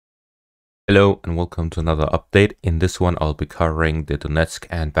Hello and welcome to another update. In this one I'll be covering the Donetsk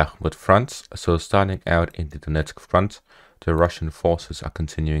and Bakhmut fronts. So starting out in the Donetsk front, the Russian forces are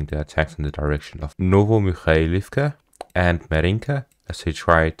continuing their attacks in the direction of Novomikhailivka and Marinka as they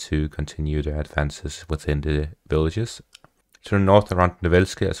try to continue their advances within the villages. To the north around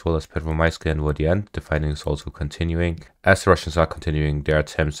Nevelske as well as Pervomaiske and Vodian, the fighting is also continuing as the Russians are continuing their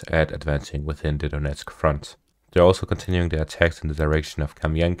attempts at advancing within the Donetsk front. They're also continuing their attacks in the direction of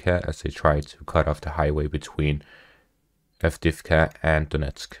Kamyanka as they try to cut off the highway between Avdiivka and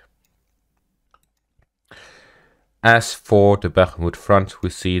Donetsk. As for the Bakhmut front, we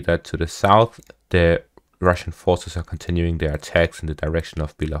see that to the south, the Russian forces are continuing their attacks in the direction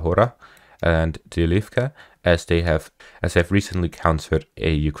of Bilahora and Dyalivka as they have recently countered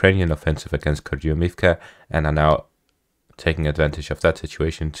a Ukrainian offensive against Kurdyumivka and are now taking advantage of that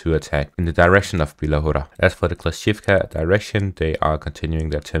situation to attack in the direction of Bilahora. As for the Klishchivka direction, they are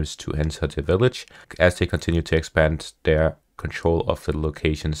continuing their attempts to enter the village as they continue to expand their control of the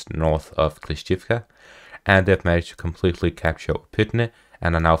locations north of Klishchivka, and they've managed to completely capture Opytne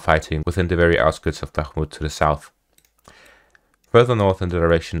and are now fighting within the very outskirts of Bakhmut to the south. Further north in the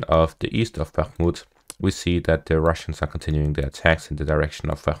direction of the east of Bakhmut, we see that the Russians are continuing their attacks in the direction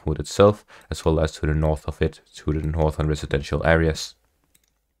of Bakhmut itself, as well as to the north of it, to the northern residential areas.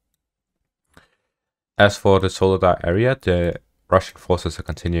 As for the Soledar area, the Russian forces are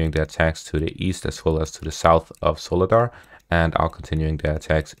continuing their attacks to the east as well as to the south of Soledar, and are continuing their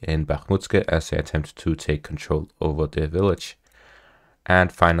attacks in Bakhmutske as they attempt to take control over the village.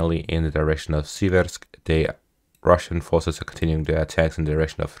 And finally, in the direction of Siversk, the Russian forces are continuing their attacks in the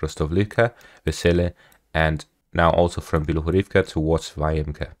direction of Rostovlivka, Vesele, and now also from Bilohorivka towards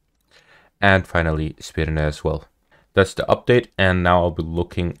Vayemka. And finally, Spirne as well. That's the update, and now I'll be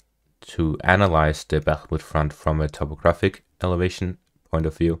looking to analyze the Bakhmut front from a topographic elevation point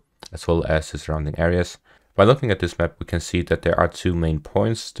of view, as well as the surrounding areas. By looking at this map, we can see that there are two main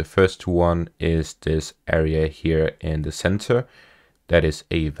points. The first one is this area here in the center. That is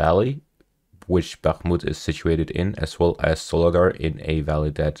a valley, which Bakhmut is situated in, as well as Soledar in a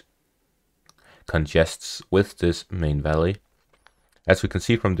valley that congests with this main valley. As we can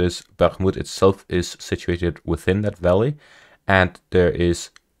see from this, Bakhmut itself is situated within that valley, and there is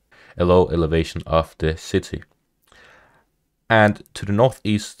a low elevation of the city. And to the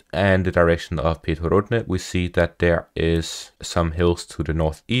northeast and the direction of Opytne, we see that there is some hills to the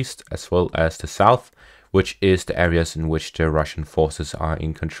northeast as well as the south, which is the areas in which the Russian forces are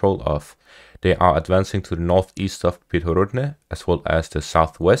in control of. They are advancing to the northeast of Opytne as well as the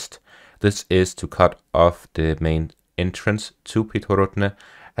southwest. This is to cut off the main entrance to Opytne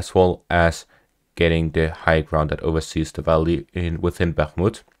as well as getting the high ground that oversees the valley within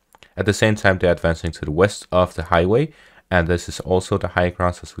Bakhmut. At the same time, they're advancing to the west of the highway, and this is also the high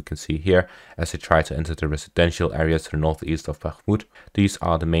ground, as we can see here, as they try to enter the residential areas to the northeast of Bakhmut. These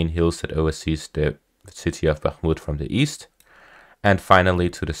are the main hills that oversees the city of Bakhmut from the east. And finally,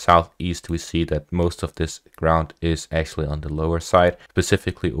 to the southeast, we see that most of this ground is actually on the lower side,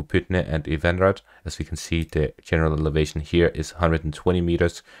 specifically Opytne and Ivanrad. As we can see, the general elevation here is 120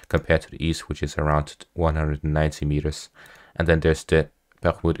 meters compared to the east, which is around 190 meters. And then there's the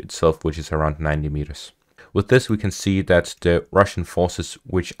Bakhmut itself, which is around 90 meters. With this, we can see that the Russian forces,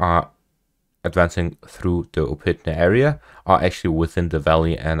 which are advancing through the Opytne area, are actually within the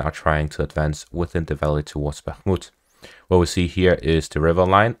valley and are trying to advance within the valley towards Bakhmut. What we see here is the river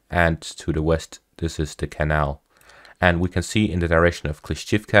line, and to the west, this is the canal. And we can see in the direction of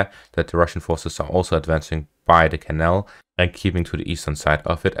Klishchivka that the Russian forces are also advancing by the canal and keeping to the eastern side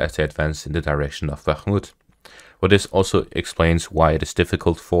of it as they advance in the direction of Bakhmut. Well, this also explains why it is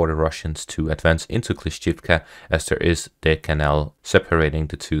difficult for the Russians to advance into Klishchivka, as there is the canal separating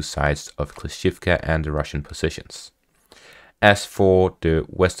the two sides of Klishchivka and the Russian positions. As for the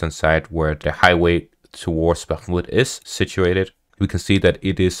western side, where the highway towards Bakhmut is situated, we can see that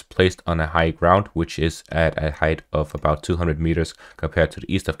it is placed on a high ground, which is at a height of about 200 meters compared to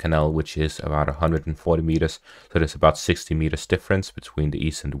the east of canal, which is about 140 meters. So there's about 60 meters difference between the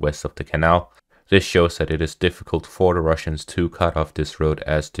east and the west of the canal. This shows that it is difficult for the Russians to cut off this road,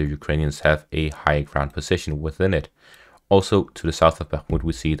 as the Ukrainians have a high ground position within it. Also, to the south of Bakhmut,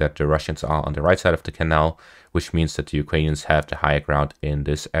 we see that the Russians are on the right side of the canal, which means that the Ukrainians have the higher ground in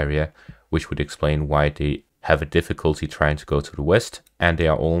this area, which would explain why they have a difficulty trying to go to the west, and they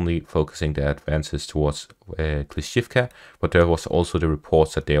are only focusing their advances towards Klishchivka, but there was also the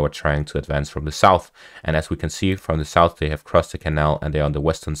reports that they were trying to advance from the south, and as we can see from the south, they have crossed the canal and they are on the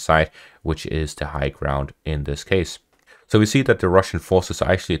western side, which is the high ground in this case. So we see that the Russian forces are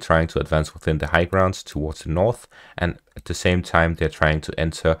actually trying to advance within the high grounds towards the north, and at the same time they're trying to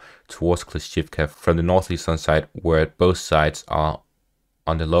enter towards Klishchivka from the northeastern side, where both sides are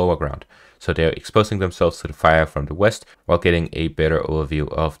on the lower ground. So they're exposing themselves to the fire from the west while getting a better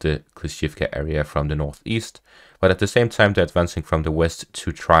overview of the Klishchivka area from the northeast. But at the same time they're advancing from the west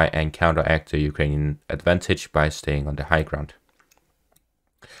to try and counteract the Ukrainian advantage by staying on the high ground.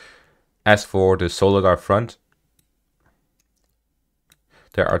 As for the Soledar front,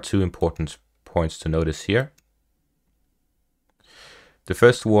 there are two important points to notice here. The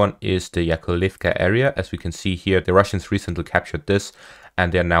first one is the Yakovlivka area. As we can see here, the Russians recently captured this,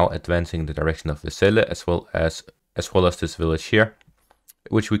 and they are now advancing in the direction of Vesele, as well as this village here,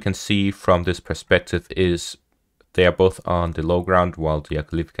 which we can see from this perspective is they are both on the low ground, while the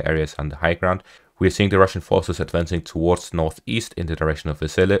Yakovlivka area is on the high ground. We are seeing the Russian forces advancing towards northeast in the direction of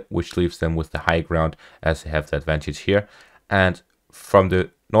Vesele, which leaves them with the high ground as they have the advantage here. And from the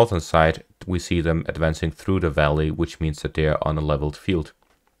northern side, we see them advancing through the valley, which means that they are on a leveled field.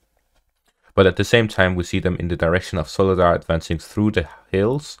 But at the same time, we see them in the direction of Soledar advancing through the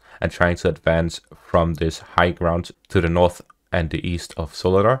hills and trying to advance from this high ground to the north and the east of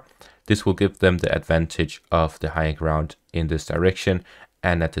Soledar. This will give them the advantage of the high ground in this direction,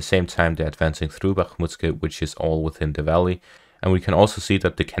 and at the same time they're advancing through Bakhmutske, which is all within the valley. And we can also see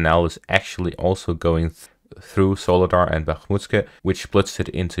that the canal is actually also going through Soledar and Bakhmutske, which splits it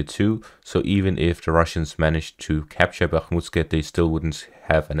into two. So even if the Russians managed to capture Bakhmutske, they still wouldn't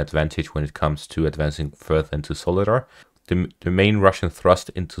have an advantage when it comes to advancing further into Soledar. The main Russian thrust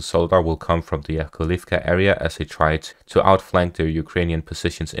into Soledar will come from the Yakovlivka area as they tried to outflank the Ukrainian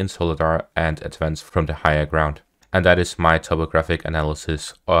positions in Soledar and advance from the higher ground. And that is my topographic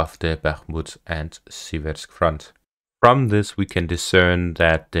analysis of the Bakhmut and Siversk front. From this we can discern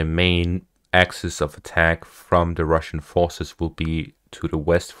that the main axis of attack from the Russian forces will be to the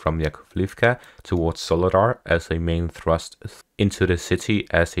west from Yakovlivka towards Soledar as a main thrust into the city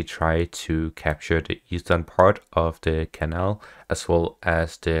as they try to capture the eastern part of the canal as well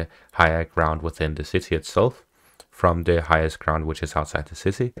as the higher ground within the city itself from the highest ground which is outside the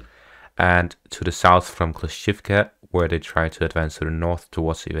city, and to the south from Klishchivka where they try to advance to the north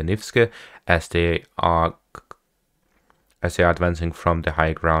towards Ivanivske as they are advancing from the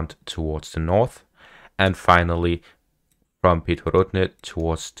high ground towards the north, and finally from Opytne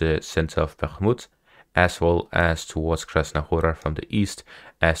towards the center of Bakhmut, as well as towards Krasnohora from the east,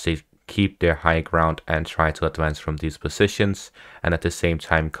 as they keep their high ground and try to advance from these positions, and at the same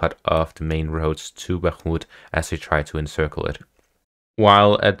time cut off the main roads to Bakhmut as they try to encircle it.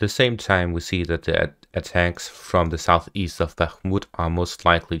 While at the same time we see that the attacks from the southeast of Bakhmut are most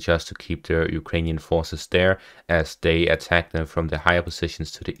likely just to keep the Ukrainian forces there as they attack them from the higher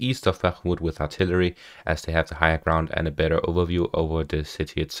positions to the east of Bakhmut with artillery as they have the higher ground and a better overview over the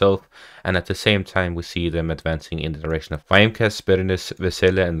city itself. And at the same time we see them advancing in the direction of Vaimka, Sperinets,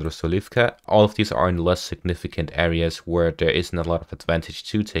 Vesele and Rostolivka. All of these are in less significant areas where there isn't a lot of advantage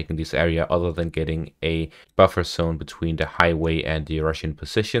to taking this area other than getting a buffer zone between the highway and the Russian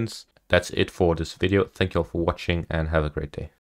positions. That's it for this video. Thank you all for watching and have a great day.